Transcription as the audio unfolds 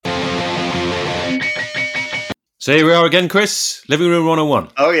So here we are again, Chris. Living Room 101.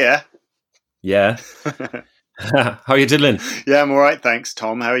 Oh, yeah. Yeah. How are you diddling? Yeah, I'm all right, thanks,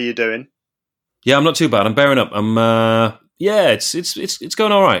 Tom. How are you doing? Yeah, I'm not too bad. I'm bearing up. It's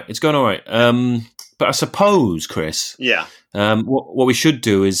going all right. It's going all right. But I suppose, Chris, Yeah. what we should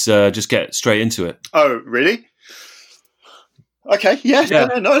do is just get straight into it. Oh, really? Okay, yeah.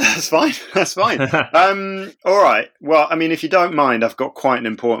 No, that's fine. That's fine. All right. Well, I mean, if you don't mind, I've got quite an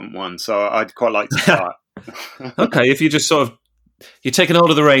important one, so I'd quite like to start. Okay, if you just sort of you're taking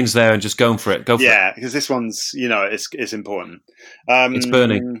hold of the reins there and just going for it. Go for it. Yeah, because this one's, it's important. It's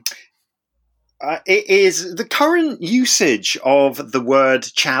burning. It is the current usage of the word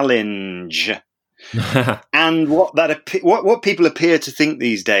challenge. And what people appear to think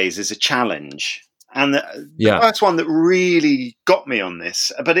these days is a challenge. And the first one that really got me on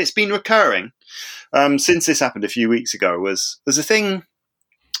this, but it's been recurring since this happened a few weeks ago, there's a thing.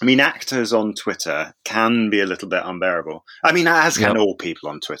 I mean, actors on Twitter can be a little bit unbearable. I mean, as can all people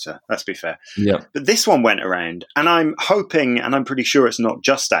on Twitter, let's be fair. Yeah. But this one went around, and I'm hoping, and I'm pretty sure it's not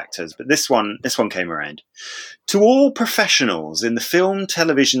just actors, but this one came around. To all professionals in the film,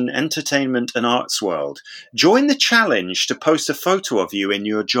 television, entertainment, and arts world, join the challenge to post a photo of you in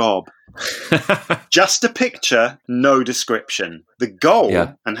your job. Just a picture, no description. The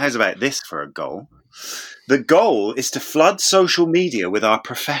goal, and how's about this for a goal? The goal is to flood social media with our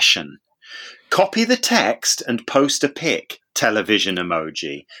profession. Copy the text and post a pic, television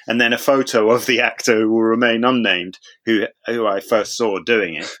emoji, and then a photo of the actor who will remain unnamed, who I first saw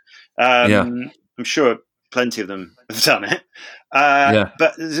doing it. I'm sure plenty of them have done it.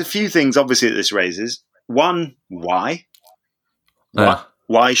 But there's a few things, obviously, that this raises. One, why?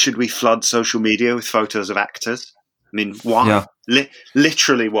 Why should we flood social media with photos of actors? I mean, why?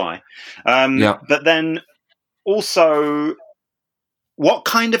 Literally, why? But then also, what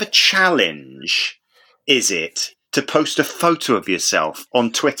kind of a challenge is it to post a photo of yourself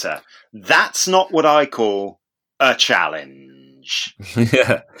on Twitter? That's not what I call a challenge.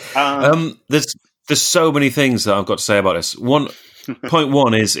 There's so many things that I've got to say about this. Point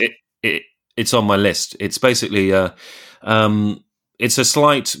one is it's on my list. It's basically it's a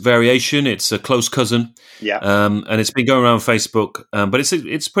slight variation. It's a close cousin. Yeah. And it's been going around Facebook, but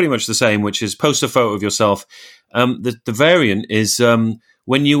it's pretty much the same, which is post a photo of yourself. The variant is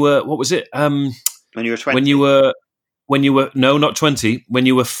when you were, what was it? When you were 20. When you were no, not 20. When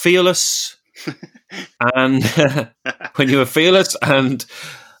you were fearless, and when you were fearless and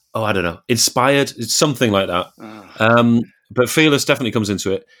I don't know, inspired. It's something like that. But fearless definitely comes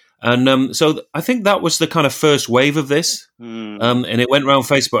into it. And so I think that was the kind of first wave of this, and it went around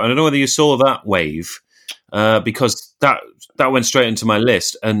Facebook. And I don't know whether you saw that wave, because that went straight into my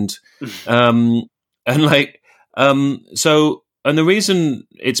list. And the reason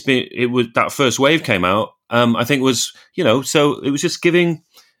that first wave came out, I think was, so it was just giving.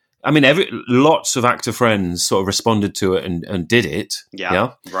 I mean, lots of actor friends sort of responded to it and did it.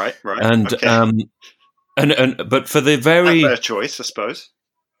 Yeah. Right. And okay. But for the very their choice, I suppose.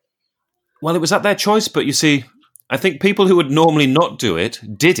 Well, it was at their choice, but you see, I think people who would normally not do it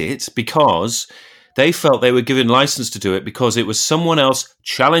did it because they felt they were given license to do it because it was someone else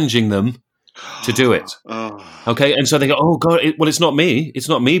challenging them to do it. Okay, and so they go, "Oh God, it's not me. It's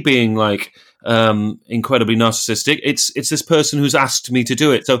not me being like incredibly narcissistic. It's this person who's asked me to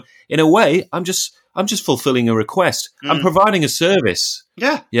do it." So in a way, I'm just fulfilling a request. I'm providing a service.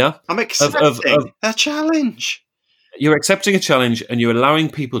 Yeah. I'm accepting a challenge. You're accepting a challenge and you're allowing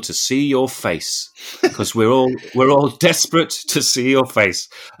people to see your face because we're all desperate to see your face.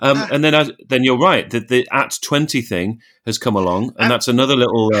 And then you're right that the at 20 thing has come along, and that's another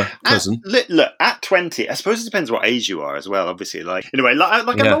little cousin. Look, at 20, I suppose it depends what age you are as well. Obviously, anyway, I'm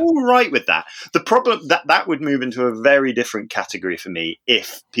all right with that. The problem that would move into a very different category for me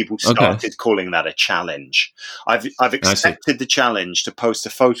if people started calling that a challenge. I've accepted the challenge to post a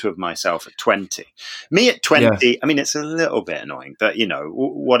photo of myself at 20. Me at 20, I mean, it's a little bit annoying, but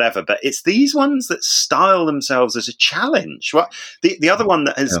whatever. But it's these ones that style themselves as a challenge. What the other one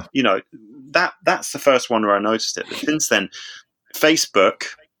that has, that's the first one where I noticed it. But since then, Facebook,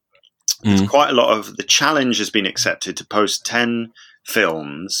 there's quite a lot of the challenge has been accepted to post 10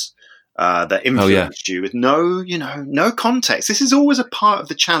 films that influenced you with no context. This is always a part of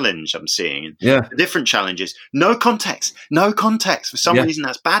the challenge I'm seeing. The different challenges, no context. For some reason,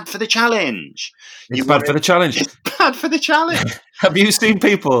 that's bad for the challenge. It's bad for the challenge. It's bad for the challenge. Have you seen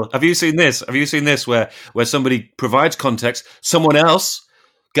this? Have you seen this where somebody provides context, someone else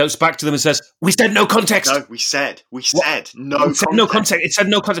goes back to them and says, "We said no context." No, we said no context. No context. It said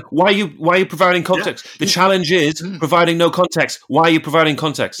no context. Why are you providing context? The challenge is providing no context. Why are you providing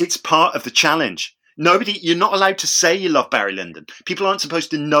context? It's part of the challenge. You're not allowed to say you love Barry Lyndon. People aren't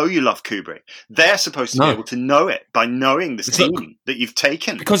supposed to know you love Kubrick. They're supposed to be able to know it by knowing the scene that you've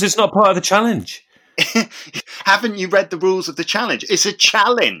taken. Because it's not part of the challenge. Haven't you read the rules of the challenge? It's a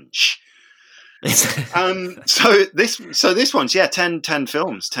challenge. So this one's 10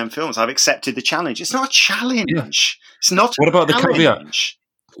 films. I've accepted the challenge. It's not a challenge. Yeah. It's not. What about the caveat?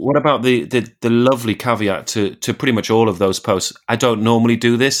 What about the lovely caveat to pretty much all of those posts? I don't normally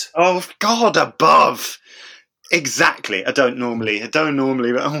do this. Oh God, above. Exactly. I don't normally. I don't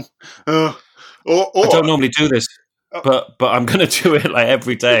normally do this, but I'm going to do it like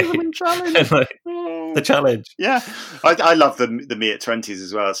every day. The challenge. Yeah, I love the me at 20s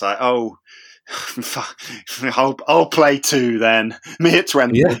as well. It's like, I'll play 2 then. Me at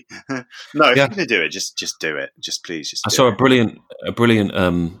 20. Yeah. No, if you're going to do it, just do it. Just please, I saw a brilliant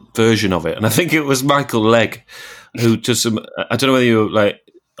version of it, and I think it was Michael Legg who just I don't know whether you like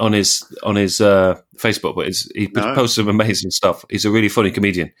on his Facebook, but he posts some amazing stuff. He's a really funny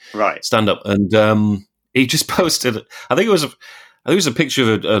comedian, right? Stand up, and he just posted. I think it was a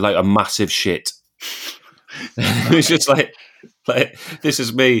picture of a massive shit. It was just like this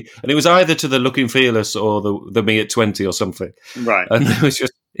is me, and it was either to the Looking Fearless or the me at 20 or something, right? And it was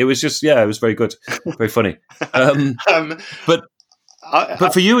just it was very good, very funny. But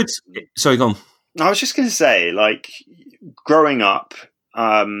for you, it's sorry, go on. I was just going to say, like, growing up,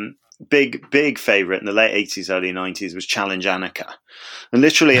 big favorite in the late 80s, early 90s was Challenge Anneka, and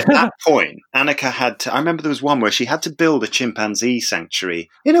literally at that point, Anneka had to. I remember there was one where she had to build a chimpanzee sanctuary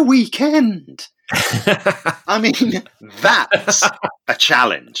in a weekend. I mean, that's a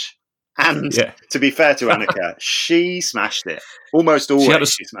challenge. And to be fair to Anneka, she smashed it. Almost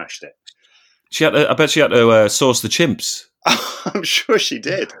always she smashed it. I bet she had to source the chimps. I'm sure she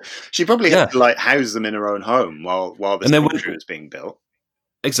did. She probably had to like house them in her own home while the sanctuary was being built.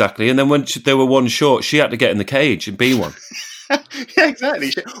 Exactly. And then when they were one short, she had to get in the cage and be one. Yeah,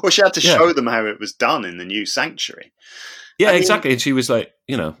 exactly. Or she had to show them how it was done in the new sanctuary. Yeah, exactly. And she was like,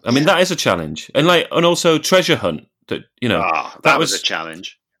 that is a challenge. And also Treasure Hunt, that was a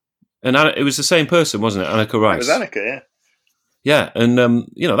challenge. And it was the same person, wasn't it? Anneka Rice. It was Anneka, yeah. Yeah, and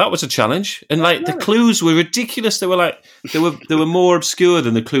that was a challenge. And the clues were ridiculous. They were they were more obscure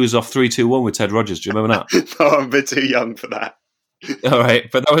than the clues off 3, 2, 1 with Ted Rogers. Do you remember that? No, I'm a bit too young for that. All right,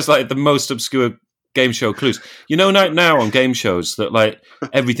 but that was the most obscure game show clues. Now on game shows that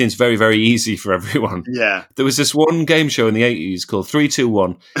everything's very, very easy for everyone. Yeah. There was this one game show in the 80s called 3, 2,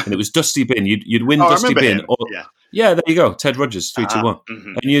 1, and it was Dusty Bin. You'd win Dusty Bin. Him. Yeah, there you go. Ted Rogers, 3, 2, 1.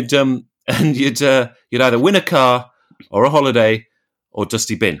 Mm-hmm. And you'd either win a car or a holiday or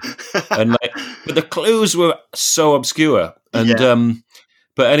Dusty Bin. And but the clues were so obscure. And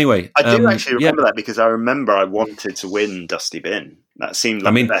but anyway, I do actually remember that because I remember I wanted to win Dusty Bin. That seemed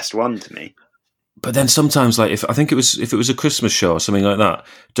like the best one to me. But then sometimes, if it was a Christmas show or something like that,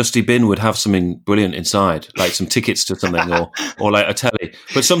 Dusty Bin would have something brilliant inside, like some tickets to something or a telly.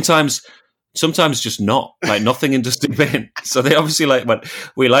 But sometimes just not, nothing in Dusty Bin. So they obviously went,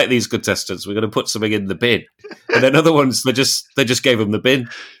 we like these contestants, we're going to put something in the bin. And then other ones, they just gave them the bin.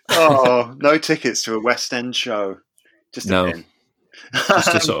 Oh, no tickets to a West End show, just a bin.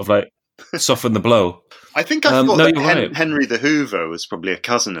 Just to sort of soften the blow. I think I thought that Henry the Hoover was probably a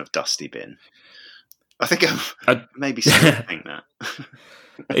cousin of Dusty Bin. I think I maybe still think that.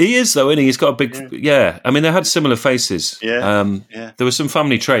 He is, though, isn't he? He's got a big... Yeah. I mean, they had similar faces. Yeah. There were some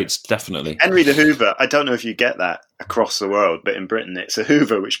family traits, definitely. Henry the Hoover, I don't know if you get that across the world, but in Britain, it's a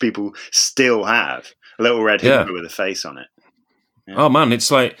Hoover which people still have. A little red Hoover with a face on it. Yeah. Oh, man,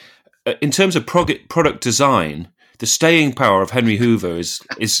 it's in terms of product design, the staying power of Henry Hoover is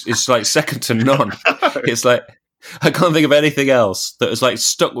second to none. It's I can't think of anything else that is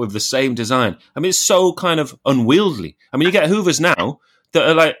stuck with the same design. I mean, it's so kind of unwieldy. I mean, you get Hoovers now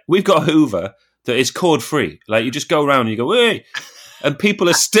that are we've got a Hoover that is cord free. You just go around and you go, hey, and people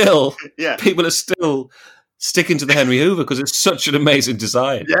are still sticking to the Henry Hoover because it's such an amazing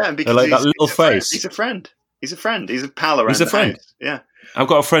design. Yeah, and because that little face. He's a friend. He's a pal around. He's a friend. House. Yeah, I've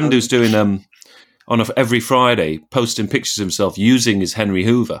got a friend who's doing every Friday posting pictures of himself using his Henry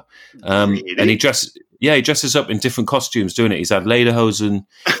Hoover, really? And he dresses up in different costumes doing it. He's had lederhosen,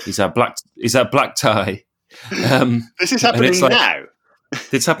 he's had black tie. This is happening now.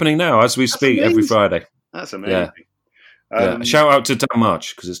 It's happening now as we speak. Amazing. Every Friday. That's amazing. Yeah. Shout out to Dan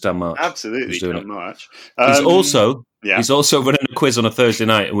March because it's Dan March. Absolutely, Dan March. He's also running a quiz on a Thursday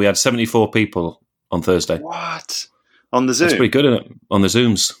night, and we had 74 people on Thursday. What? On the Zoom? That's pretty good, isn't it? On the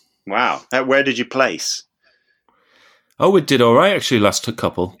Zooms. Wow. Where did you place? Oh, we did all right actually last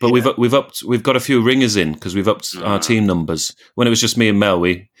couple, but we've got a few ringers in because we've upped our team numbers. When it was just me and Mel,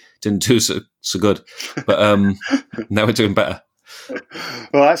 we didn't do so good. But now we're doing better.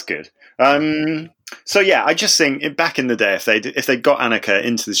 Well, that's good. So yeah, I just think back in the day, if they got Annika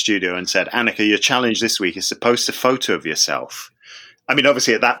into the studio and said, Annika, your challenge this week is to post a photo of yourself. I mean,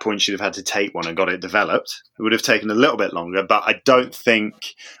 obviously at that point she'd have had to take one and got it developed. It would have taken a little bit longer, but I don't think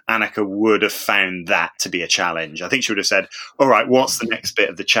Annika would have found that to be a challenge. I think she would have said, all right, what's the next bit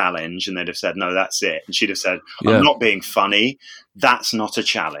of the challenge? And they'd have said, no, that's it. And she'd have said, I'm not being funny. That's not a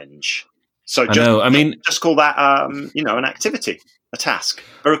challenge. So just call that, an activity, a task,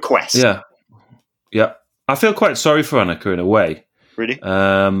 a request. Yeah. Yeah. I feel quite sorry for Annika in a way. Really?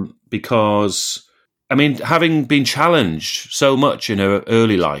 Because... I mean, having been challenged so much in her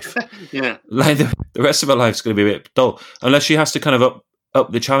early life, like the rest of her life is going to be a bit dull unless she has to kind of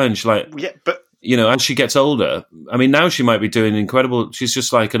up the challenge. Like, yeah, but as she gets older, I mean, now she might be doing incredible. She's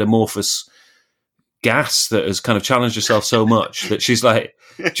just like an amorphous gas that has kind of challenged herself so much that she's like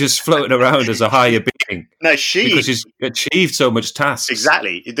just floating around as a higher being. No, because she's achieved so much tasks.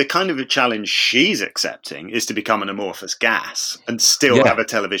 Exactly. The kind of a challenge she's accepting is to become an amorphous gas and still have a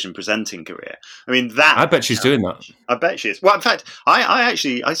television presenting career. I mean, I bet she's doing that. I bet she is. Well, in fact, I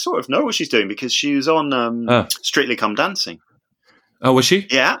sort of know what she's doing because she was on Strictly Come Dancing. Oh, was she?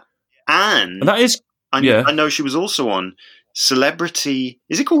 Yeah. And that is... I know she was also on Celebrity...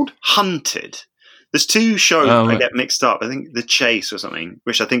 Is it called Hunted? There's two shows I get mixed up. I think The Chase or something,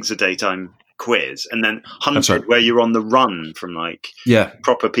 which I think is a daytime quiz, and then Hunted, where you're on the run from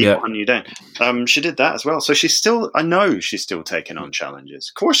proper people hunting you down. She did that as well. So I know she's still taking on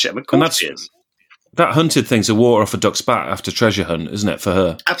challenges. Of course she is. That Hunted thing's a water off a duck's back after Treasure Hunt, isn't it, for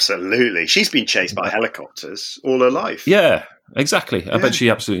her? Absolutely. She's been chased by helicopters all her life. Yeah, exactly. I bet she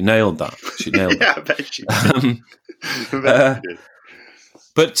absolutely nailed that. She nailed it. I bet she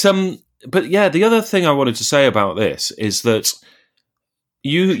did. But yeah, the other thing I wanted to say about this is that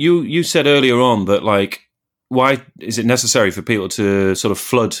you said earlier on that, like, why is it necessary for people to sort of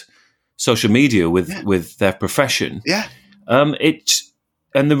flood social media with their profession? Yeah.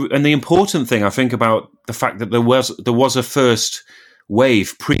 The important thing I think about the fact that there was a first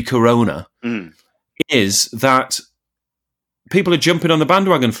wave pre-corona is that people are jumping on the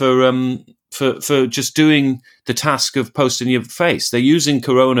bandwagon for just doing the task of posting your face. They're using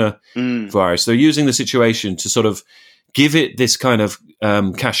coronavirus. They're using the situation to sort of give it this kind of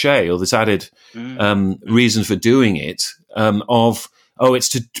cachet or this added reason for doing it it's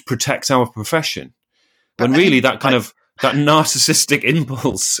to protect our profession. When really that narcissistic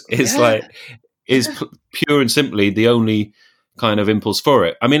impulse is pure and simply the only kind of impulse for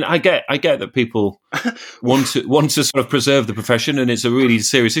it. I mean, I get that people want to sort of preserve the profession, and it's a really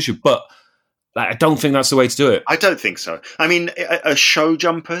serious issue, but I don't think that's the way to do it. I don't think so. I mean, are show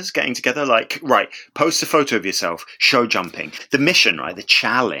jumpers getting together? Post a photo of yourself show jumping. The mission, the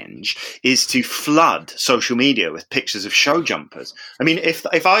challenge is to flood social media with pictures of show jumpers. I mean,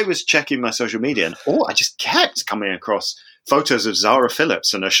 if I was checking my social media and I just kept coming across photos of Zara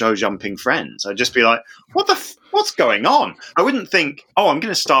Phillips and her show jumping friends, I'd just be like, what's going on? I wouldn't think, I'm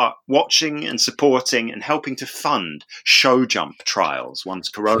going to start watching and supporting and helping to fund show jump trials once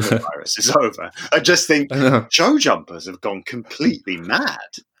coronavirus is over. I just think show jumpers have gone completely mad.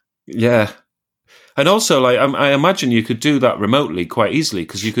 Yeah. And also, I imagine you could do that remotely quite easily,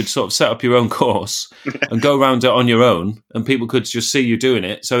 because you could sort of set up your own course and go around it on your own, and people could just see you doing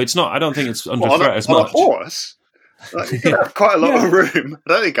it. So it's not, I don't think it's under threat as much. On a horse? You could have quite a lot of room.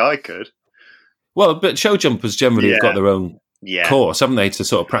 I don't think I could. Well, but show jumpers generally have got their own course, haven't they, to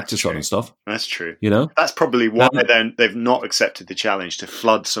sort of practice on and stuff? That's true. That's probably why they've not accepted the challenge to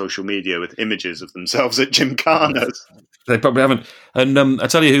flood social media with images of themselves at gymkhanas. They probably haven't. And I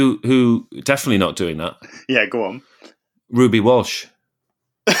tell you who definitely not doing that. Yeah, go on. Ruby Walsh.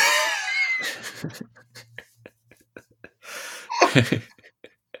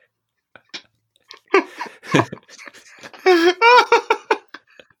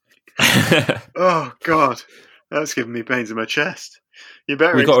 Oh God, that's giving me pains in my chest. You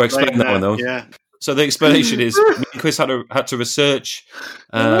better. We've got to explain that one though. Yeah. So the explanation is, Chris had to research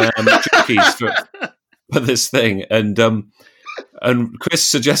jockeys for this thing, and Chris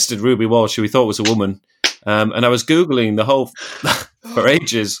suggested Ruby Walsh, who we thought was a woman, and I was googling the whole for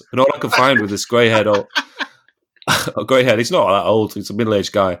ages, and all I could find was this grey-haired old. Grey-haired. He's not that old. He's a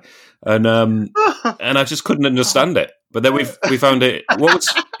middle-aged guy, and I just couldn't understand it. But then we found it. What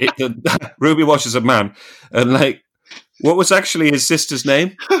was it? Ruby Walsh is a man, and what was actually his sister's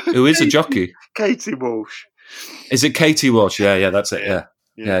name? Who is a jockey? Katie Walsh. Is it Katie Walsh? Yeah, that's it.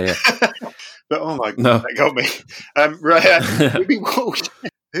 Yeah. But oh my God, that got me. Ruby Walsh.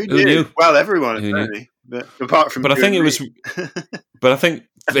 Who knew? Well, everyone apparently. But apart from, I think it was. But I think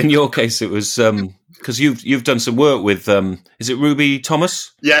in your case, it was because you've done some work with is it Ruby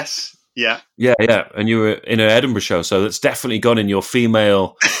Thomas? Yes. Yeah. Yeah, and you were in an Edinburgh show, so that's definitely gone in your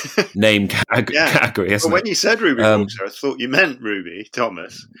female name category, hasn't Well, it? when you said Ruby Walter, I thought you meant Ruby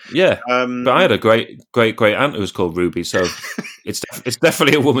Thomas. Yeah, but I had a great aunt who was called Ruby, so it's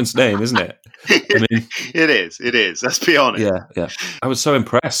definitely a woman's name, isn't it? I mean, it is. Let's be honest. Yeah. I was so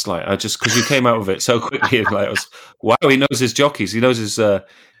impressed, like I just because you came out of it so quickly, and like wow, he knows his jockeys, he knows his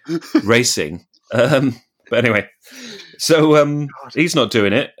racing. But anyway. So he's not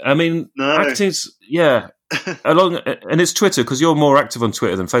doing it. I mean, No. acting's and it's Twitter because you're more active on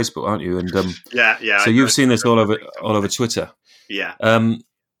Twitter than Facebook, aren't you? And yeah. So you've seen this all over Twitter. Yeah.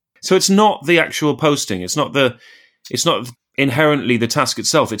 So it's not the actual posting. It's not inherently the task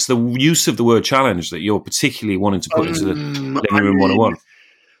itself. It's the use of the word challenge that you're particularly wanting to put into the Living Room 101.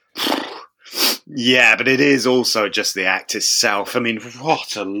 Yeah, but it is also just the act itself. I mean,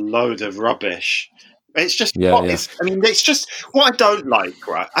 what a load of rubbish. It's just, it's just what I don't like,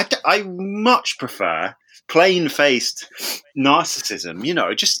 right? I much prefer plain-faced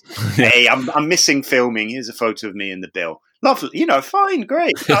narcissism, just, hey, I'm missing filming. Here's a photo of me in the bill. Lovely, fine,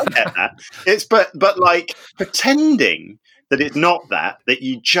 great. I get that. But like pretending that it's not that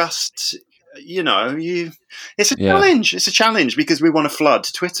you just, it's a challenge. It's a challenge because we want to flood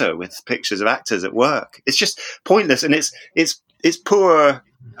Twitter with pictures of actors at work. It's just pointless. And it's poor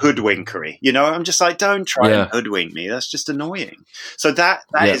hoodwinkery, I'm just like, don't try and hoodwink me. That's just annoying. So that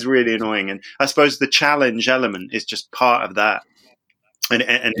is really annoying. And I suppose the challenge element is just part of that. And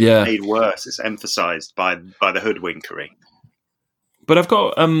it's made worse. It's emphasized by the hoodwinkery. But I've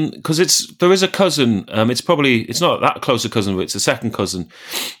got because there is a cousin. It's not that close a cousin, but it's a second cousin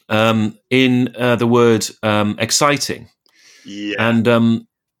in the word exciting. Yeah, and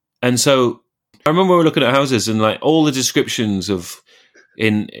so I remember we were looking at houses and like all the descriptions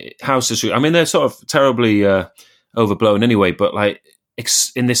in houses. I mean, they're sort of terribly overblown anyway, but like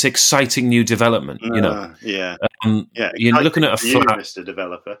in this exciting new development, you're looking at a flat, Mr.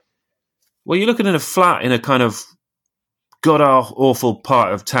 Developer. Well, you're looking at a flat in a kind of god awful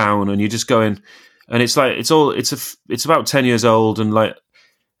part of town, and you're just going, and it's like it's about 10 years old, and like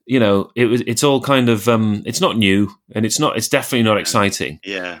it's all kind of it's not new, and it's definitely not exciting.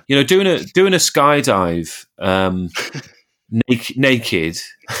 Yeah, doing a skydive naked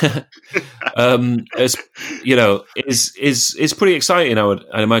as is pretty exciting.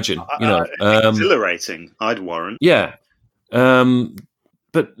 I'd imagine exhilarating. I'd warrant. Yeah.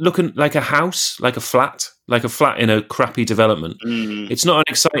 But looking like a house, like a flat in a crappy development, it's not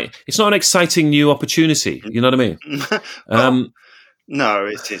an exciting new opportunity. You know what I mean? No,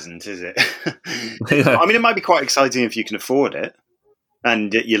 it isn't, is it? I mean, it might be quite exciting if you can afford it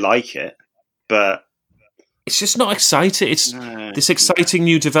and you like it, but it's just not exciting. It's this exciting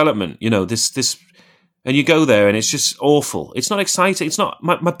new development, this, and you go there and it's just awful. It's not exciting. It's not,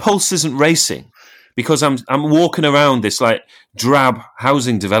 my pulse isn't racing because I'm walking around this like drab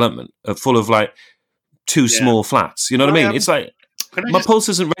housing development full of like two small flats. You know what I mean? It's like, my pulse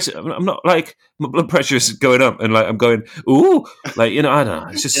isn't racing. I'm not like, my blood pressure is going up and like, I'm going, ooh, like, I don't know.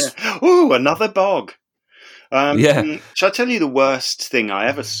 It's just, ooh, another bog. Shall I tell you the worst thing I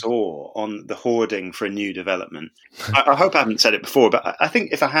ever saw on the hoarding for a new development? I hope I haven't said it before, but I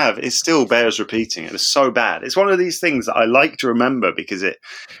think if I have, it still bears repeating. It was so bad. It's one of these things that I like to remember because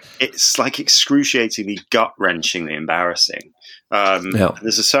it's like excruciatingly gut-wrenchingly embarrassing.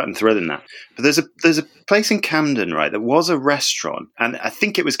 There's a certain thrill in that. But there's a place in Camden, right, that was a restaurant, and I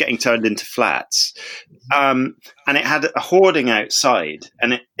think it was getting turned into flats. And it had a hoarding outside,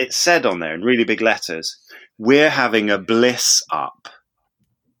 and it said on there in really big letters, "We're having a bliss up."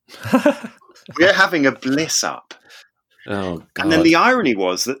 We're having a bliss up. Oh, God. And then the irony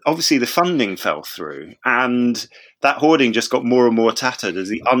was that obviously the funding fell through, and that hoarding just got more and more tattered as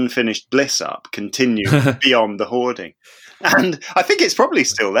the unfinished bliss up continued beyond the hoarding. And I think it's probably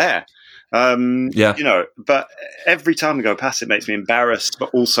still there. But every time I go past it makes me embarrassed,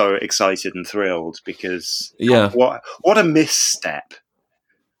 but also excited and thrilled because what a misstep.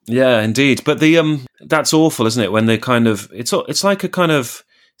 Yeah, indeed. But that's awful, isn't it? When they kind of it's like a kind of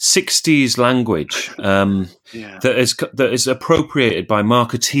 60s language that is appropriated by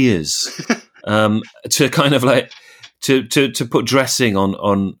marketeers to kind of like to put dressing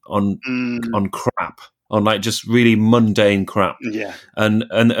on crap, on like just really mundane crap. Yeah.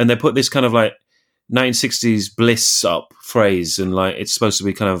 And they put this kind of like 1960s bliss up phrase, and like it's supposed to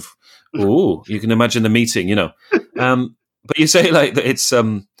be kind of you can imagine the meeting, but you say like that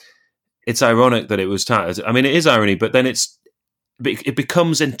it's ironic that it was tattered. I mean, it is irony, but then it's it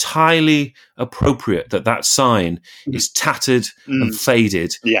becomes entirely appropriate that sign is tattered and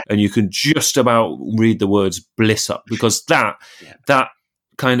faded, and you can just about read the words "bliss up," because that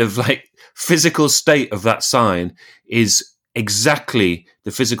kind of like physical state of that sign is exactly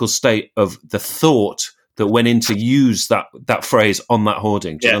the physical state of the thought that went in to use that phrase on that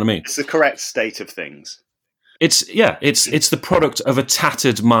hoarding. Do you know what I mean? It's the correct state of things. It's the product of a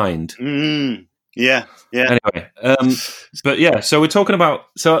tattered mind. Yeah. Anyway, but yeah, so we're talking about.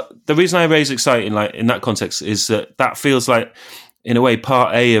 So the reason I raise exciting, like in that context, is that feels like, in a way,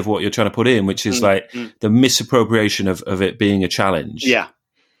 part A of what you're trying to put in, which is like the misappropriation of it being a challenge. Yeah,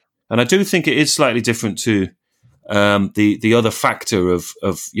 and I do think it is slightly different to the other factor of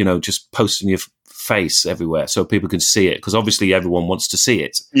just posting your face everywhere so people can see it, because obviously everyone wants to see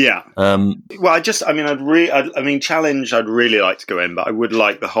it. Yeah. Well, challenge I'd really like to go in, but I would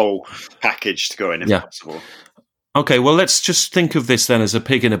like the whole package to go in if possible. Okay, well, let's just think of this then as a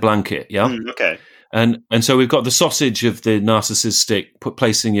pig in a blanket, yeah? Okay. And so we've got the sausage of the narcissistic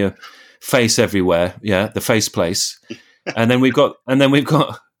placing your face everywhere, yeah, the face place. And then we've got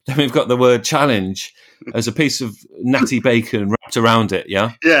the word challenge as a piece of natty bacon wrapped around it,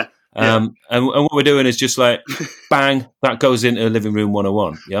 yeah? Yeah. And what we're doing is just like, bang, that goes into Living Room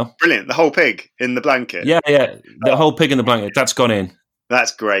 101, yeah? Brilliant. The whole pig in the blanket. Yeah. The whole pig in the blanket, that's gone in.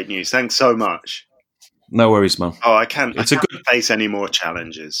 That's great news. Thanks so much. No worries, man. Oh, I can't face any more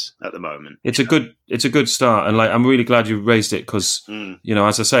challenges at the moment. It's a good start, and like I'm really glad you raised it because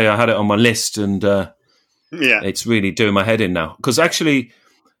as I say, I had it on my list, and it's really doing my head in now. Because actually,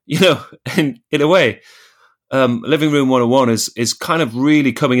 in a way, Living Room 101 is kind of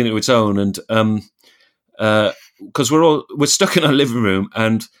really coming into its own, and because we're stuck in our living room,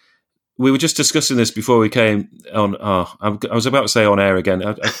 and we were just discussing this before we came on. I was about to say on air again.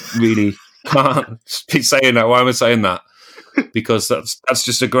 I really can't be saying that. Why am I saying that? Because that's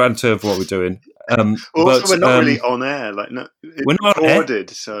just a grand term for what we're doing. But we're not really on air. Like, no, we're not recorded.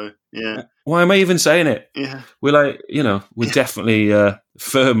 So yeah. Why am I even saying it? Yeah. We're like, we're definitely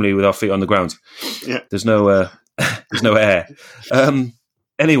firmly with our feet on the ground. Yeah. There's no air.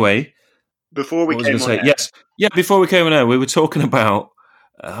 Anyway, before we came on air. Yes. Yeah. Before we came on air, we were talking about.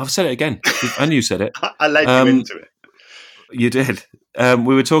 I've said it again, and you said it. I led you into it. You did.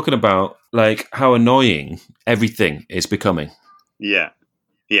 We were talking about like how annoying everything is becoming. Yeah.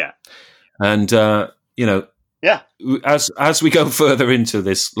 Yeah. And as we go further into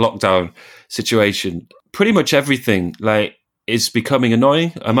this lockdown situation, pretty much everything like is becoming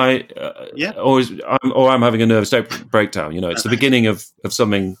annoying. Am I? Or I'm having a nervous breakdown. It's the beginning of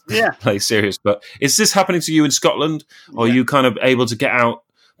something like serious. But is this happening to you in Scotland, or are you kind of able to get out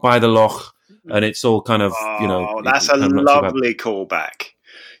by the loch and it's all kind of that's a lovely callback.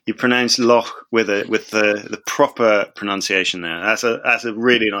 You pronounce loch with the proper pronunciation there. That's a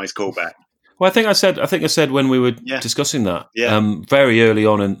really nice callback. Well, I think I said when we were discussing that very early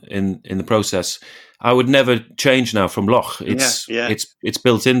on in the process, I would never change now from loch. It's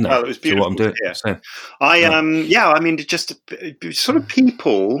built in now to what I'm doing. Yeah. So, I mean, just sort of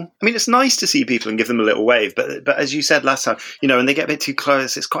people. I mean, it's nice to see people and give them a little wave, but as you said last time, when they get a bit too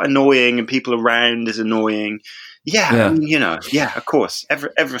close, it's quite annoying, and people around is annoying. Yeah. I mean, of course,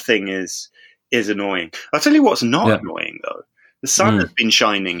 everything is annoying. I'll tell you what's not annoying though. The sun has been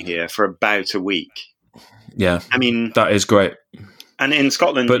shining here for about a week. Yeah. I mean, that is great. And in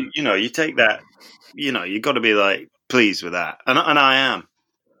Scotland, you take that. You've got to be like pleased with that, and I am.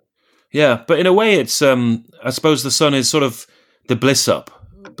 Yeah, but in a way, it's I suppose the sun is sort of the bliss up,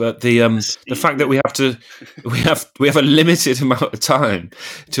 but the fact that we have a limited amount of time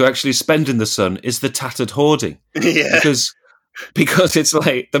to actually spend in the sun is the tattered hoarding. Yeah, because it's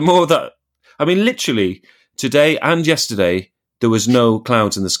like the more that literally today and yesterday there was no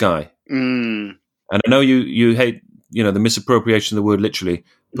clouds in the sky, and I know you hate the misappropriation of the word literally.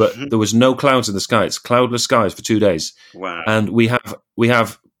 But there was no clouds in the sky. It's cloudless skies for 2 days. Wow! And we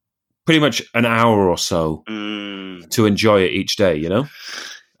have pretty much an hour or so to enjoy it each day,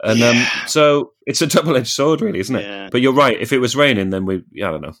 And so it's a double-edged sword, really, isn't it? Yeah. But you're right. If it was raining, then we'd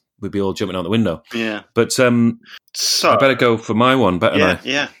be all jumping out the window. Yeah. But so I better go for my one, better I?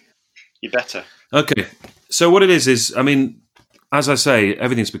 Yeah. You better. Okay. So what it is as I say,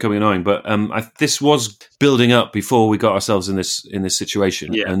 everything's becoming annoying. But this was building up before we got ourselves in this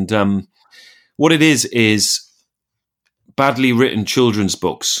situation. Yeah. And what it is badly written children's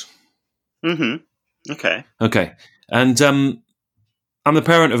books. Mm-hmm. Okay. Okay. And I'm the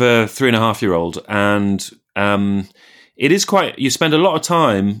parent of a 3.5-year-old, and it is quite. You spend a lot of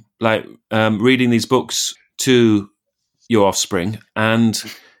time reading these books to your offspring, and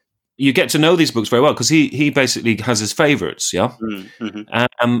you get to know these books very well because he basically has his favourites, yeah.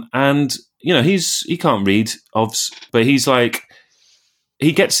 And he can't read obvs, but he's like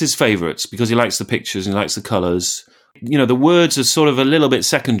he gets his favourites because he likes the pictures and he likes the colours. The words are sort of a little bit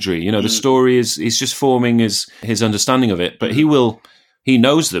secondary. The story he's just forming his understanding of it, but he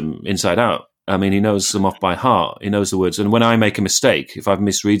knows them inside out. I mean, he knows them off by heart. He knows the words. And when I make a mistake, if I've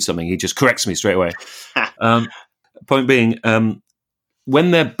misread something, he just corrects me straight away. Point being,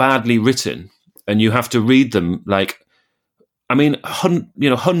 when they're badly written and you have to read them,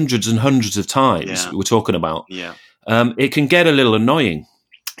 hundreds and hundreds of times, we're talking about, it can get a little annoying.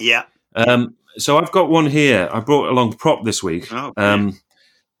 Yeah. So I've got one here. I brought along prop this week. Oh,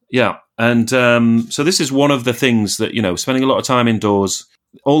 And so this is one of the things that, spending a lot of time indoors,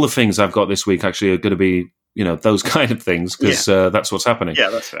 all the things I've got this week actually are going to be, those kind of things because that's what's happening. Yeah,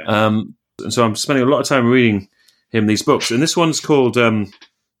 that's fair. And so I'm spending a lot of time reading him these books. And this one's called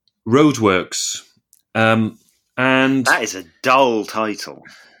Roadworks. And that is a dull title.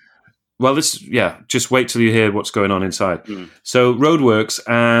 Well, just wait till you hear what's going on inside. So Roadworks,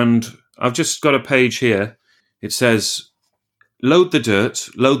 and I've just got a page here. It says, load the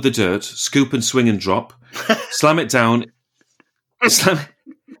dirt, scoop and swing and drop, slam it down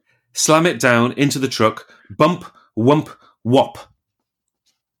into the truck, bump, whump, whop.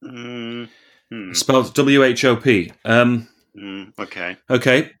 Spelled W-H-O-P. Okay.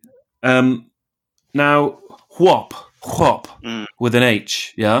 Okay. Now, whop, with an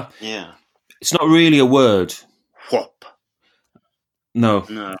H, yeah? Yeah. It's not really a word. Whop. No.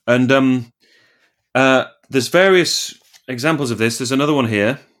 And there's various examples of this. There's another one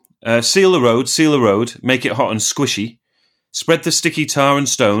here. Seal the road, make it hot and squishy. Spread the sticky tar and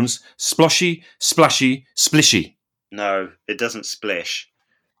stones, sploshy, splashy, splishy. No, it doesn't splish.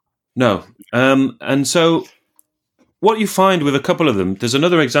 No. And so what you find with a couple of them, there's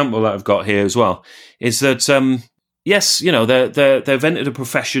another example that I've got here as well, is that, yes, they've entered a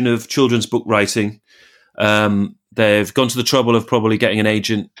profession of children's book writing. They've gone to the trouble of probably getting an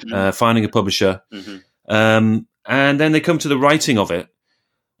agent, finding a publisher. And then they come to the writing of it.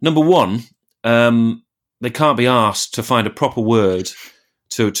 Number one, they can't be asked to find a proper word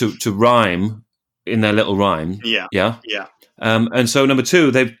to rhyme in their little rhyme. Yeah. And so number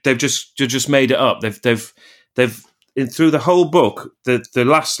two, they've just made it up. They've through the whole book, the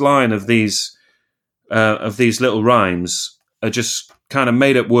last line of these little rhymes are just kind of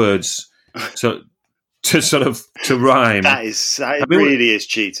made up words to rhyme. That really is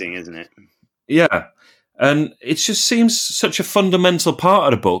cheating, isn't it? Yeah. And it just seems such a fundamental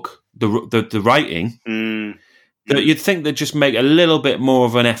part of the book, the writing, that you'd think they'd just make a little bit more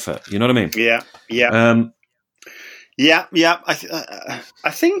of an effort. You know what I mean? Yeah.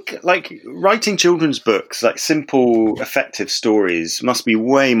 I think like writing children's books, like simple, effective stories, must be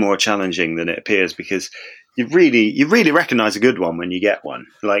way more challenging than it appears because you really recognize a good one when you get one.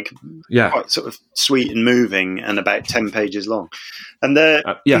 Like, quite sort of sweet and moving and about 10 pages long. And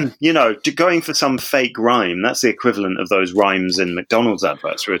going for some fake rhyme, that's the equivalent of those rhymes in McDonald's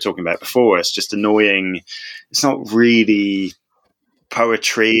adverts we were talking about before. It's just annoying. It's not really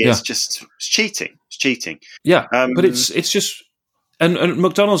poetry. It's just cheating. It's cheating. Yeah, but it's just. And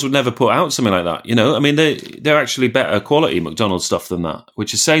McDonald's would never put out something like that, I mean, they're actually better quality McDonald's stuff than that,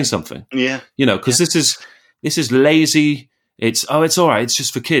 which is saying something. Yeah, because this is lazy. It's all right. It's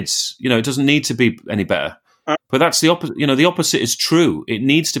just for kids. It doesn't need to be any better. But that's the opposite. The opposite is true. It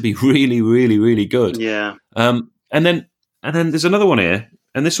needs to be really, really, really good. Yeah. And then there's another one here,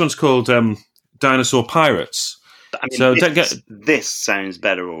 and this one's called Dinosaur Pirates. I mean, this sounds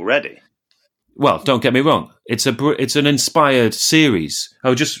better already. Well, don't get me wrong. It's an inspired series.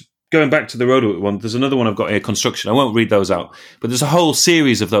 Oh, just going back to the Roadwork one, there's another one I've got here, Construction. I won't read those out, but there's a whole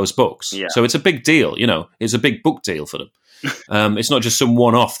series of those books. Yeah. So it's a big deal, It's a big book deal for them. It's not just some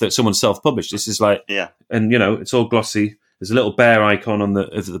one-off that someone self-published. This is like, and it's all glossy. There's a little bear icon on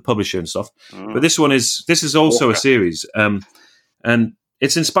the publisher and stuff. But this is also a series, and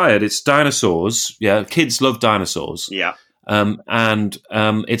it's inspired. It's dinosaurs. Yeah, kids love dinosaurs. Yeah. And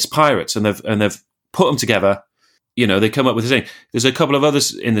it's pirates, and they've put them together. They come up with this thing. There's a couple of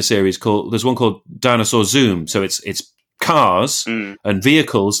others in the series there's one called Dinosaur Zoom. So it's cars and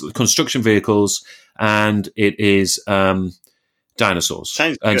vehicles, construction vehicles, and it is dinosaurs.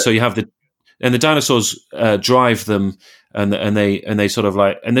 Sounds and good. so you have the dinosaurs drive them, and they sort of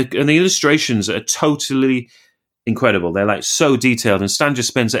like, and the illustrations are totally incredible. They're like so detailed, and Stan just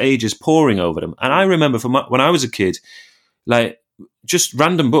spends ages poring over them. And I remember when I was a kid, like just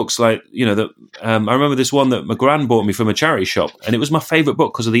random books like, that I remember this one that my gran bought me from a charity shop, and it was my favorite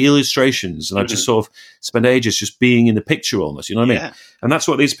book because of the illustrations, and I just sort of spend ages just being in the picture almost, you know what I mean? And that's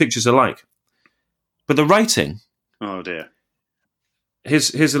what these pictures are like. But the writing... Oh, dear.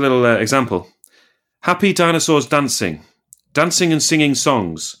 Here's a little example. Happy dinosaurs dancing and singing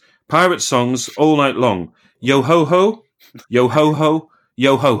songs, pirate songs all night long. Yo ho ho, yo ho ho,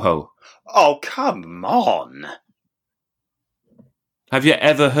 yo ho ho. Oh, come on. Have you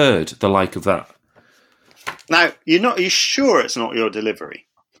ever heard the like of that? Now, you're sure it's not your delivery?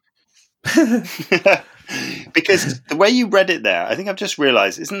 Because the way you read it there, I think I've just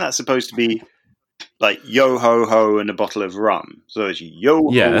realised, isn't that supposed to be like yo ho ho and a bottle of rum? So it's yo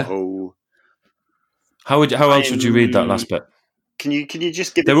ho ho. How else would you read that last bit? Can you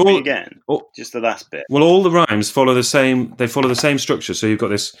just give it to me again? Just the last bit. Well, all the rhymes follow the same. They follow the same structure. So you've got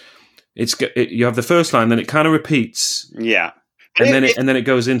this. You have the first line, then it kind of repeats. Yeah. And then it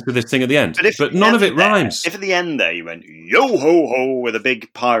goes into this thing at the end. But none of it rhymes. If at the end there you went yo ho ho with a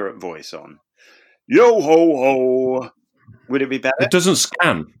big pirate voice on, yo ho ho, would it be better? It doesn't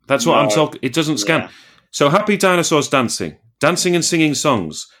scan. That's what I'm talking. It doesn't scan. So happy dinosaurs dancing and singing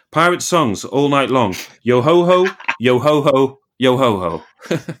songs, pirate songs all night long. Yo ho ho, yo ho ho, yo ho ho.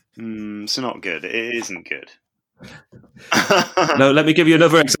 It's not good. It isn't good. No, let me give you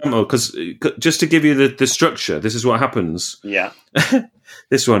another example, because just to give you the structure, this is what happens. Yeah.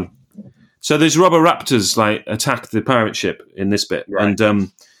 This one. So there's robber raptors attack the pirate ship in this bit, right.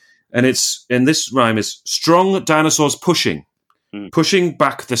 and it's in this rhyme is strong dinosaurs pushing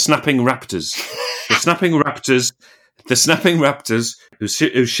back the snapping raptors, the snapping raptors whose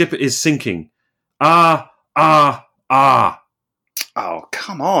ship is sinking. Ah ah ah. Oh,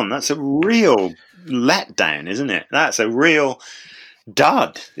 come on! That's a real letdown, isn't it? That's a real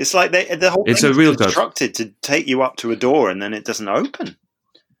dud. It's like the whole thing is constructed to take you up to a door and then it doesn't open.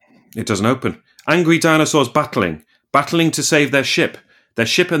 It doesn't open. Angry dinosaurs battling to save their ship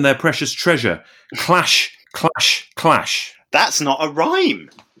and their precious treasure. Clash, clash, clash. That's not a rhyme.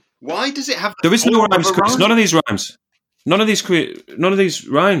 Why does it have? There is no rhymes, Chris. None of these rhymes. None of these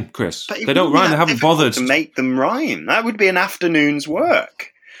rhyme, Chris. They don't rhyme. They haven't bothered to make them rhyme. That would be an afternoon's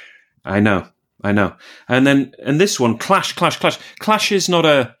work. I know. And this one, clash, clash, clash. Clash is not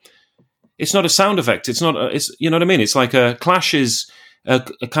it's not a sound effect. It's not, you know what I mean? It's like a clash is a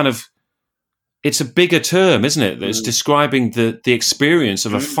kind of, it's a bigger term, isn't it? That's describing the experience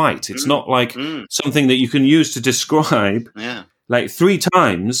of a fight. It's not like something that you can use to describe, like 3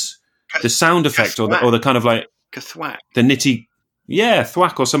 times the sound effect or the kind of like thwack. The nitty,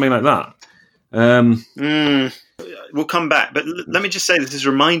 thwack or something like that. We'll come back, but let me just say this has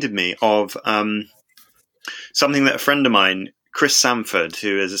reminded me of something that a friend of mine, Chris Sanford,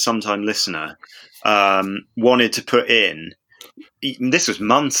 who is a sometime listener, wanted to put in. This was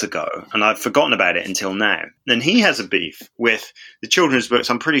months ago, and I've forgotten about it until now. And he has a beef with the children's books.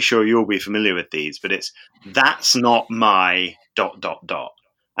 I'm pretty sure you'll be familiar with these, but it's "That's not my ...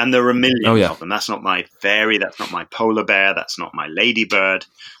 And there are millions of them. That's not my fairy. That's not my polar bear. That's not my ladybird.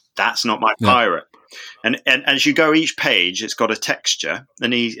 That's not my pirate. And as you go each page, it's got a texture,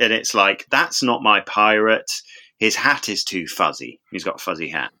 and it's like, that's not my pirate. His hat is too fuzzy. He's got a fuzzy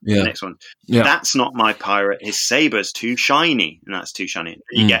hat. Yeah. The next one, that's not my pirate. His saber's too shiny, and that's too shiny.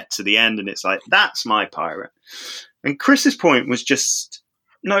 And you get to the end, and it's like, that's my pirate. And Chris's point was just,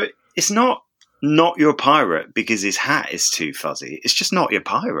 no, it's not your pirate because his hat is too fuzzy. It's just not your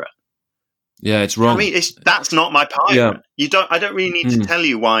pirate. Yeah, it's wrong. I mean, that's not my pirate. Yeah. I don't really need to tell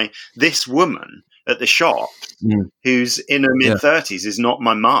you why this woman at the shop, who's in her mid-30s, is not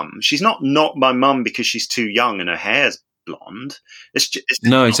my mum. She's not my mum because she's too young and her hair's blonde. It's just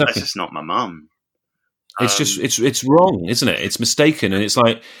not my mum. It's just it's wrong, isn't it? It's mistaken, and it's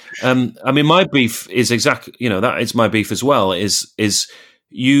like, I mean, my beef is that is my beef as well. Is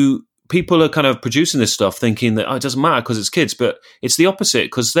people are kind of producing this stuff thinking that it doesn't matter because it's kids, but it's the opposite,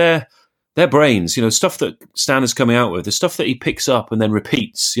 because their brains, stuff that Stan is coming out with, the stuff that he picks up and then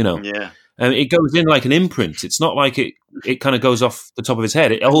repeats, and it goes in like an imprint. It's not like it kind of goes off the top of his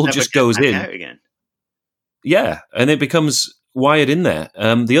head. It all just goes in. Out again. Yeah, and it becomes wired in there.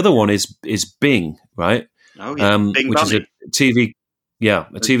 The other one is Bing, right? Oh yeah, Bing which Bunny. is a TV,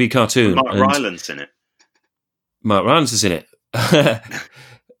 a TV cartoon. Mark Rylance in it. Mark Rylance is in it.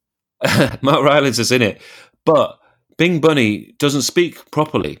 Mark Rylance is in it, but Bing Bunny doesn't speak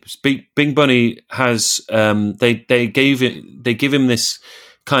properly. Bing Bunny has they give him this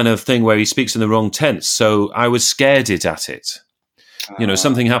kind of thing where he speaks in the wrong tense. So I was scared at it.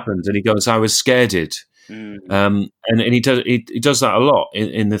 Something happened, and he goes, "I was scared." And he does that a lot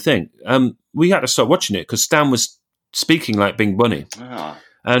in the thing. We had to stop watching it because Stan was speaking like Bing Bunny, Ah.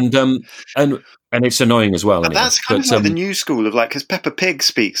 and it's annoying as well. But Anyway. that's kind of like the new school of because Peppa Pig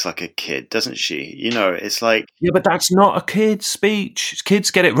speaks like a kid, doesn't she? It's like but that's not a kid's speech.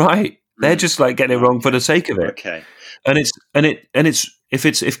 Kids get it right. They're just like getting it wrong for the sake of it. Okay. And it's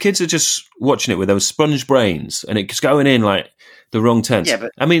if kids are just watching it with those sponge brains and it's going in like the wrong tense. Yeah,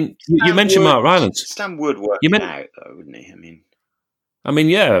 but I mean, you mentioned Mark Rylance. Stan would work it out, though, wouldn't he?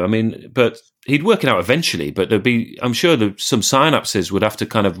 But he'd work it out eventually. But there'd be, I'm sure, some synapses would have to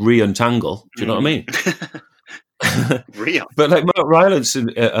kind of re-untangle. Do you know what I mean? Real. But like Mark Rylance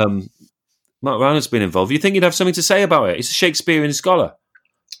been involved. You think he'd have something to say about it? He's a Shakespearean scholar.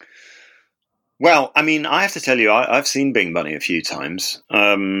 Well, I mean, I have to tell you, I've seen Bing Bunny a few times,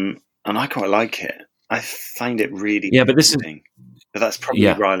 and I quite like it. I find it really but that's probably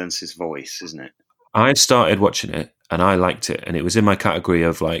Rylance's voice, isn't it? I started watching it and I liked it, and it was in my category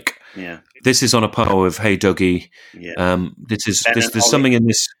of like, this is on a par with Hey Dougie. Yeah. There's something in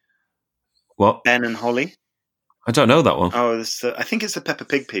this. What? Ben and Holly. I don't know that one. Oh, I think it's the Peppa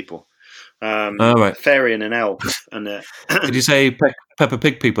Pig people. Right. Fairy and an elf. And did you say Peppa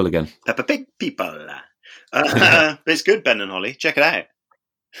Pig people again? Peppa Pig people. It's good, Ben and Holly. Check it out.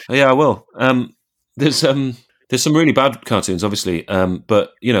 Oh, yeah, I will. There's some really bad cartoons, obviously,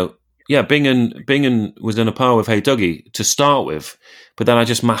 but Bing was in a par with Hey Dougie to start with, but then I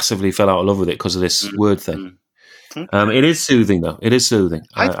just massively fell out of love with it because of this word thing. Okay. It is soothing, though. It is soothing.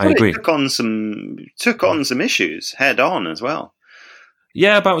 I agree. It took on some issues head on as well.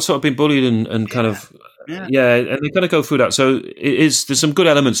 Yeah, about sort of being bullied and kind of and they kind of go through that. So there's some good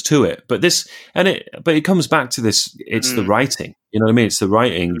elements to it, but it comes back to this. It's the writing. You know what I mean? It's the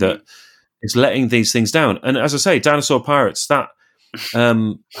writing that is letting these things down. And as I say, Dinosaur Pirates, that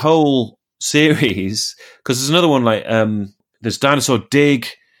whole series, because there's another one like there's Dinosaur Dig.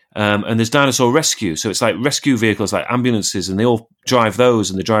 And there's Dinosaur Rescue, so it's like rescue vehicles, like ambulances, and they all drive those,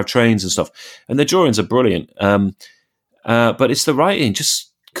 and they drive trains and stuff. And the drawings are brilliant. But it's the writing.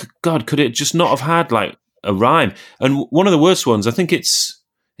 Just, God, could it just not have had like a rhyme? And one of the worst ones, I think is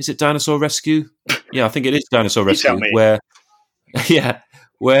it Dinosaur Rescue? Yeah, I think it is Dinosaur Rescue. Where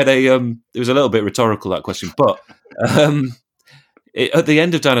they it was a little bit rhetorical, that question, but at the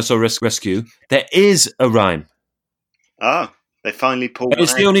end of Dinosaur Rescue, there is a rhyme. Oh, they finally pulled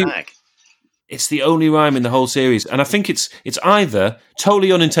one back. It's the only rhyme in the whole series, and I think it's either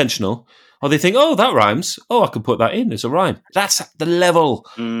totally unintentional, or they think, "Oh, that rhymes. Oh, I can put that in as a rhyme." That's the level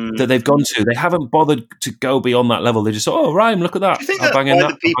that they've gone to. They haven't bothered to go beyond that level. They just, "Oh, rhyme. Look at that." Do you think that's why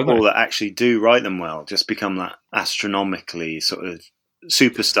the people that actually do write them well just become that astronomically sort of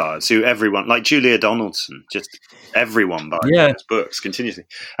superstars who everyone, like Julia Donaldson, just everyone buys his books continuously.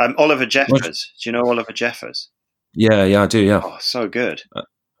 Oliver Jeffers. Do you know Oliver Jeffers? Yeah, I do. Yeah. Oh, so good.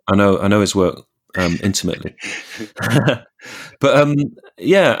 I know his work intimately. But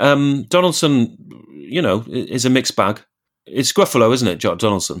Donaldson, is a mixed bag. It's Gruffalo, isn't it,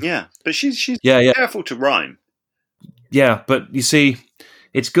 Donaldson? Yeah, but she's careful to rhyme. Yeah, but you see,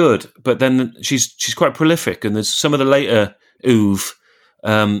 it's good. But then she's quite prolific, and there's some of the later oeuvre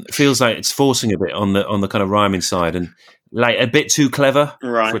feels like it's forcing a bit on the kind of rhyming side, and like a bit too clever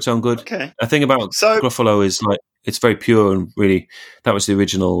for its own good. Okay. The thing about Gruffalo is like it's very pure, and really that was the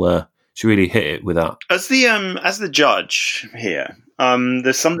original. She really hit it with that. As the judge here,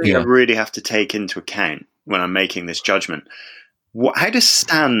 there's something I really have to take into account when I'm making this judgment. How does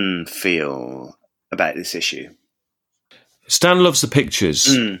Stan feel about this issue? Stan loves the pictures.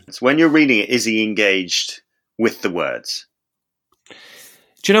 So when you're reading it, is he engaged with the words?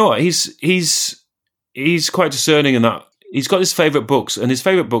 Do you know what? He's quite discerning in that. He's got his favourite books, and his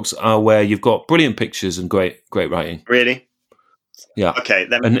favourite books are where you've got brilliant pictures and great writing. Really? Yeah. Okay,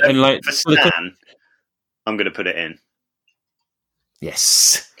 then and like, for Stan, I'm going to put it in.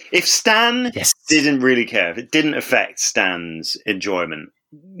 Yes. If Stan didn't really care, if it didn't affect Stan's enjoyment,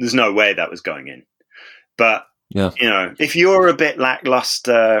 there's no way that was going in. But, if you're a bit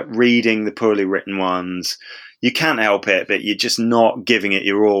lackluster reading the poorly written ones, you can't help it, but you're just not giving it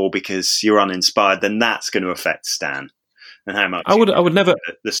your all because you're uninspired, then that's going to affect Stan. And how much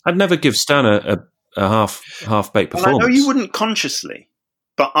I'd never give Stan a half-baked performance. I know you wouldn't consciously,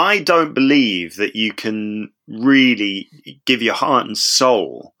 but I don't believe that you can really give your heart and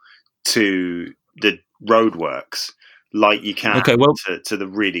soul to the roadworks like you can to the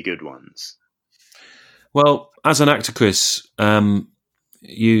really good ones. Well, as an actor, Chris,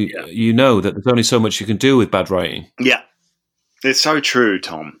 you know that there's only so much you can do with bad writing. Yeah, it's so true,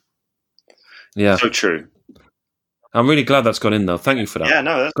 Tom. Yeah, so true. I'm really glad that's gone in, though. Thank you for that. Yeah,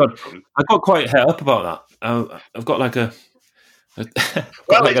 no, I got quite het up about that. I've got like a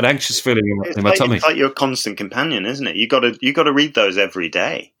Got like an anxious feeling in my tummy. It's like your constant companion, isn't it? You got to read those every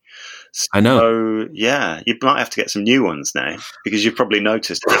day. I know. So yeah, you might have to get some new ones now because you've probably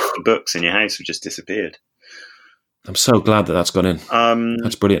noticed half the books in your house have just disappeared. I'm so glad that that's gone in.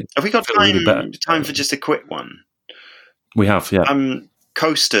 That's brilliant. Have we got time for just a quick one? We have, yeah.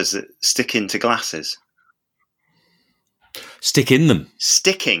 Coasters that stick into glasses. Stick in them.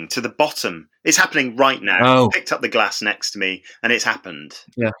 Sticking to the bottom. It's happening right now. Oh. I picked up the glass next to me and it's happened.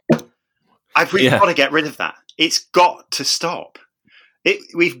 Yeah. We've got to get rid of that. It's got to stop.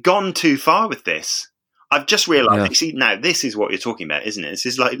 We've gone too far with this. I've just realised, see, now this is what you're talking about, isn't it? This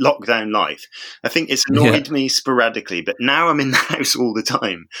is like lockdown life. I think it's annoyed me sporadically, but now I'm in the house all the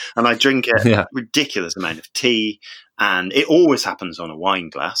time and I drink a ridiculous amount of tea and it always happens on a wine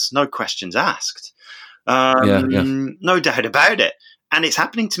glass. No questions asked. No doubt about it. And it's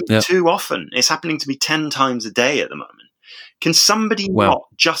happening to me too often. It's happening to me 10 times a day at the moment. Can somebody not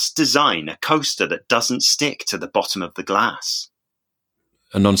just design a coaster that doesn't stick to the bottom of the glass?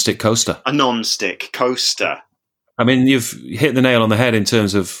 A non-stick coaster. A non-stick coaster. I mean, you've hit the nail on the head in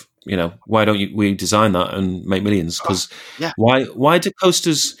terms of, why don't we design that and make millions? Because why do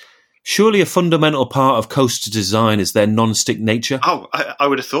coasters... Surely a fundamental part of coaster design is their non-stick nature. Oh, I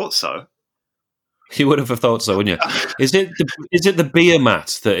would have thought so. You would have thought so, wouldn't you? Is it the beer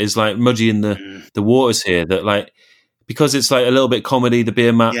mat that is like muddying the waters here? That like because it's like a little bit comedy, the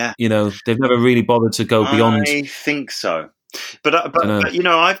beer mat. They've never really bothered to go beyond. I think so. But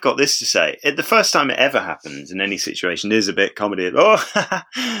I've got this to say. The first time it ever happens in any situation is a bit comedy.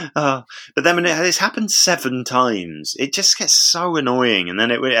 But then when it's happened 7 times, it just gets so annoying. And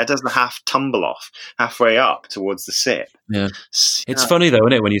then it does the half tumble off halfway up towards the sip. Yeah. It's funny though,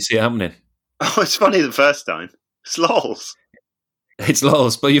 isn't it, when you see it happening? Oh, it's funny the first time. It's lols. It's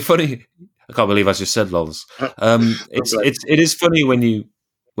lols, but you're funny. I can't believe I just said lols. It is funny when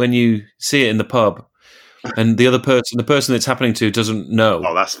you see it in the pub. And the person that's happening to doesn't know.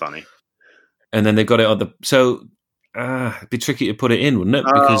 Oh, that's funny. And then they've got it on the... So, it'd be tricky to put it in, wouldn't it?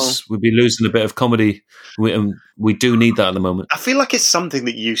 Because we'd be losing a bit of comedy. We do need that at the moment. I feel like it's something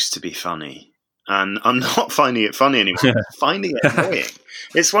that used to be funny. And I'm not finding it funny anymore. I'm finding it annoying.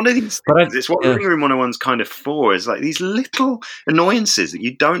 It's one of these things. It's what Living Room 101's kind of for, is like these little annoyances that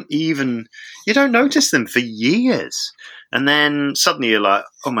you don't notice them for years. And then suddenly you're like,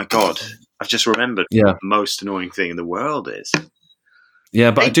 oh my God, I've just remembered what the most annoying thing in the world is.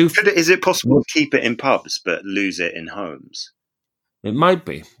 Yeah, but is it possible to keep it in pubs but lose it in homes? It might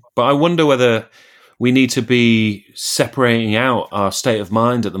be. But I wonder whether we need to be separating out our state of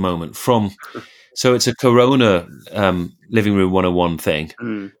mind at the moment from... So it's a Corona Living Room 101 thing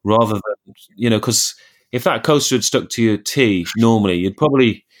rather than, because if that coaster had stuck to your tea normally, you'd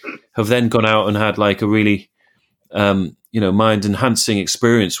probably have then gone out and had like a really... mind-enhancing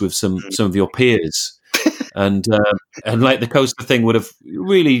experience with some of your peers, and like the coaster thing would have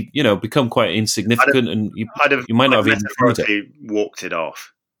really, become quite insignificant, and you might not have even metaphorically walked it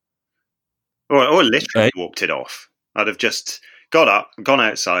off, or literally walked it off. I'd have just got up, gone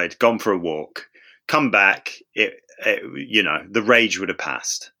outside, gone for a walk, come back. The rage would have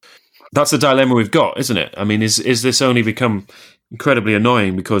passed. That's the dilemma we've got, isn't it? I mean, is this only become incredibly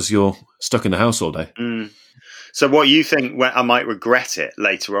annoying because you're stuck in the house all day? So what you think, I might regret it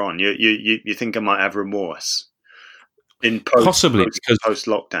later on? You think I might have remorse in possibly post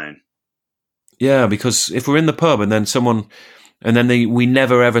lockdown? Yeah, because if we're in the pub and then we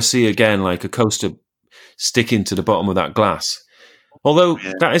never ever see again like a coaster sticking to the bottom of that glass. Although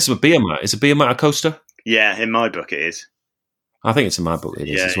that is a beer mat. Is a beer mat a coaster? Yeah, in my book it is. I think it's in my book it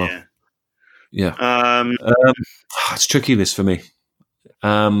is as well. Yeah. It's tricky this for me.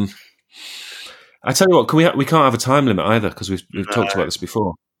 I tell you what, we can't have a time limit either because we've talked about this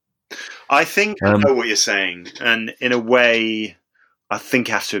before. I think I know what you're saying, and in a way, I think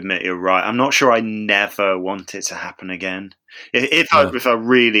I have to admit you're right. I'm not sure I never want it to happen again. If I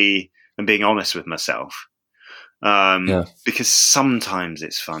really am being honest with myself, because sometimes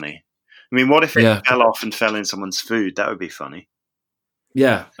it's funny. I mean, what if it fell off and fell in someone's food? That would be funny.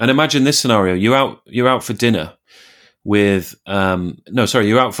 Yeah, and imagine this scenario: you're out for dinner with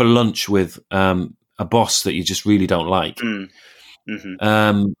you're out for lunch with a boss that you just really don't like.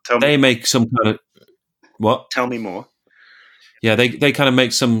 They make some kind of what? Tell me more. Yeah, they kind of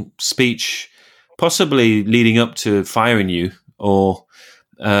make some speech, possibly leading up to firing you, or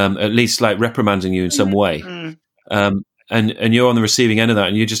at least like reprimanding you in some way. And you're on the receiving end of that,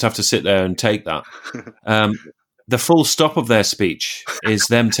 and you just have to sit there and take that. The full stop of their speech is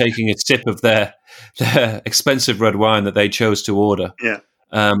them taking a sip of their expensive red wine that they chose to order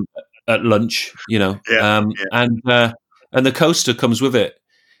at lunch, and and the coaster comes with it,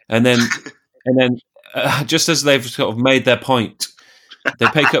 and then just as they've sort of made their point, they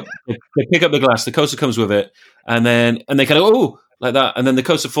pick up the glass. The coaster comes with it, and they kind of like that, and then the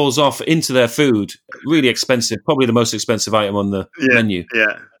coaster falls off into their food. Really expensive, probably the most expensive item on the menu.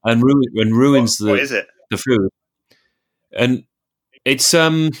 Yeah, and ruins what is it? the food. And it's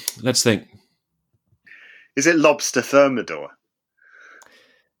let's think. Is it lobster thermidor?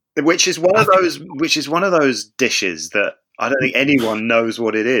 Which is one of those dishes that I don't think anyone knows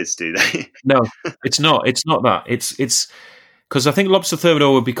what it is, do they? No, it's not. It's not that. It's because I think lobster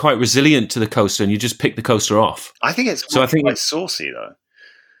thermidor would be quite resilient to the coaster, and you just pick the coaster off. I think it's quite saucy, though.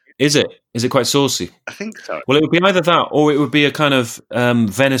 Is it? Is it quite saucy? I think so. Well, it would be either that, or it would be a kind of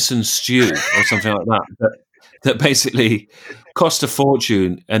venison stew or something like that. That basically cost a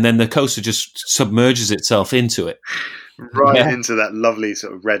fortune, and then the coaster just submerges itself into it, into that lovely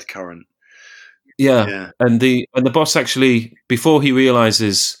sort of red current. Yeah. And the boss actually, before he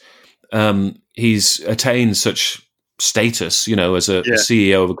realizes he's attained such status, as a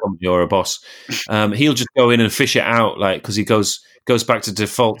CEO of a company or a boss, he'll just go in and fish it out, like, because he goes back to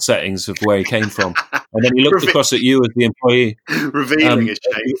default settings of where he came from, and then he looks across at you as the employee, revealing his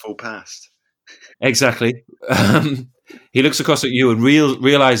shameful past. Exactly. He looks across at you and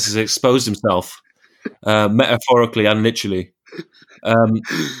realizes he's exposed himself, metaphorically and literally. And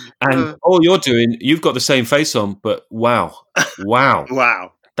all you're doing, you've got the same face on, but wow,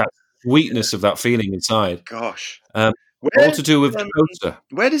 that sweetness of that feeling inside. Gosh, all to do with the coaster.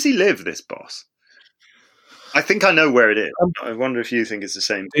 Where does he live, this boss? I think I know where it is. I wonder if you think it's the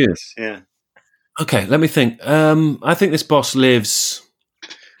same place. Yeah. Okay, let me think. I think this boss lives.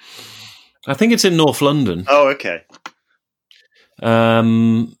 I think it's in North London. Oh, okay.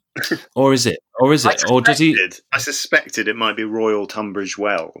 Or is it? Or does he? I suspected it might be Royal Tunbridge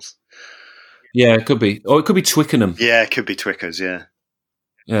Wells. Yeah, it could be. Or it could be Twickenham. Yeah, it could be Twickers. Yeah.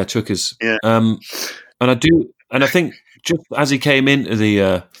 Yeah, Twickers. Yeah. And I think just as he came into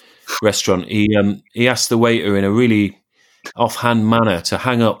the restaurant, he asked the waiter in a really offhand manner to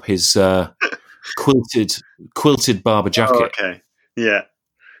hang up his quilted Barber jacket. Oh, okay. Yeah.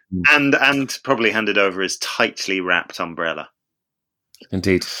 And probably handed over his tightly wrapped umbrella.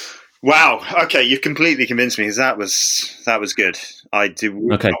 Indeed. Wow. Okay, you've completely convinced me. That was good. I do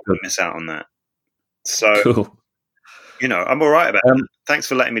not miss out on that. So, cool. I'm all right about that. Thanks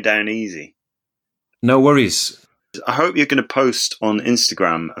for letting me down easy. No worries. I hope you're going to post on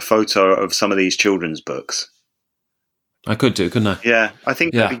Instagram a photo of some of these children's books. I could do, couldn't I? Yeah, I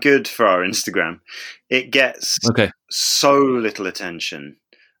think that'd be good for our Instagram. It gets so little attention.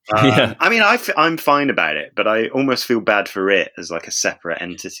 I mean, I'm fine about it, but I almost feel bad for it as like a separate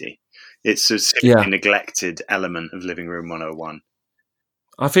entity. It's a simply neglected element of Living Room 101.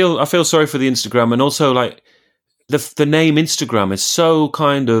 I feel sorry for the Instagram, and also like the name Instagram is so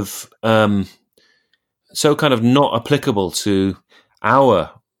kind of not applicable to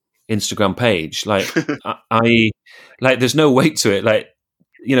our Instagram page. Like there's no weight to it. Like,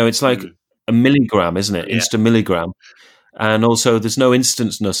 it's like a milligram, isn't it? Yeah. Insta-milligram. And also, there's no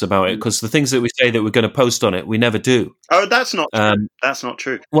instanceness about it, because the things that we say that we're going to post on it, we never do. Oh, that's not true. That's not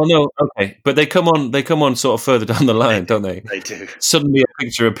true. Well, no, okay, but they come on sort of further down the line, don't they? They do. Suddenly, a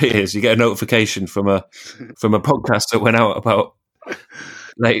picture appears. You get a notification from a podcast that went out about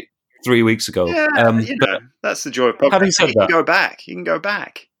like 3 weeks ago. Yeah, but that's the joy of podcasting. Having said that, you can go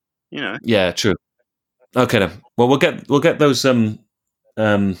back. Yeah, true. Okay, then. Well, we'll get those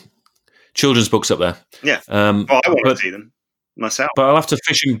children's books up there. Yeah. I want to see them myself. But I'll have to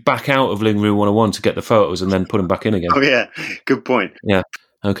fish them back out of Living Room 101 to get the photos and then put them back in again. Oh, yeah. Good point. Yeah.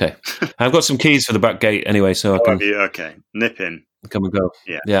 Okay. I've got some keys for the back gate anyway, so I can... Okay. Nip in. Come and go.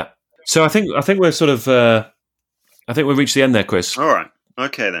 Yeah. Yeah. So I think we're sort of... I think we've reached the end there, Chris. All right.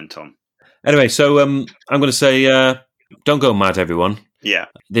 Okay then, Tom. Anyway, so I'm going to say don't go mad, everyone. Yeah.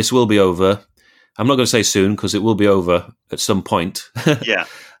 This will be over. I'm not going to say soon, because it will be over at some point. Yeah.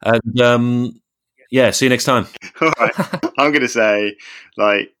 And see you next time. All right. I'm going to say,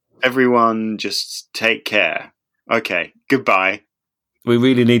 everyone just take care. Okay. Goodbye. We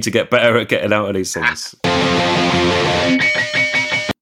really need to get better at getting out of these things.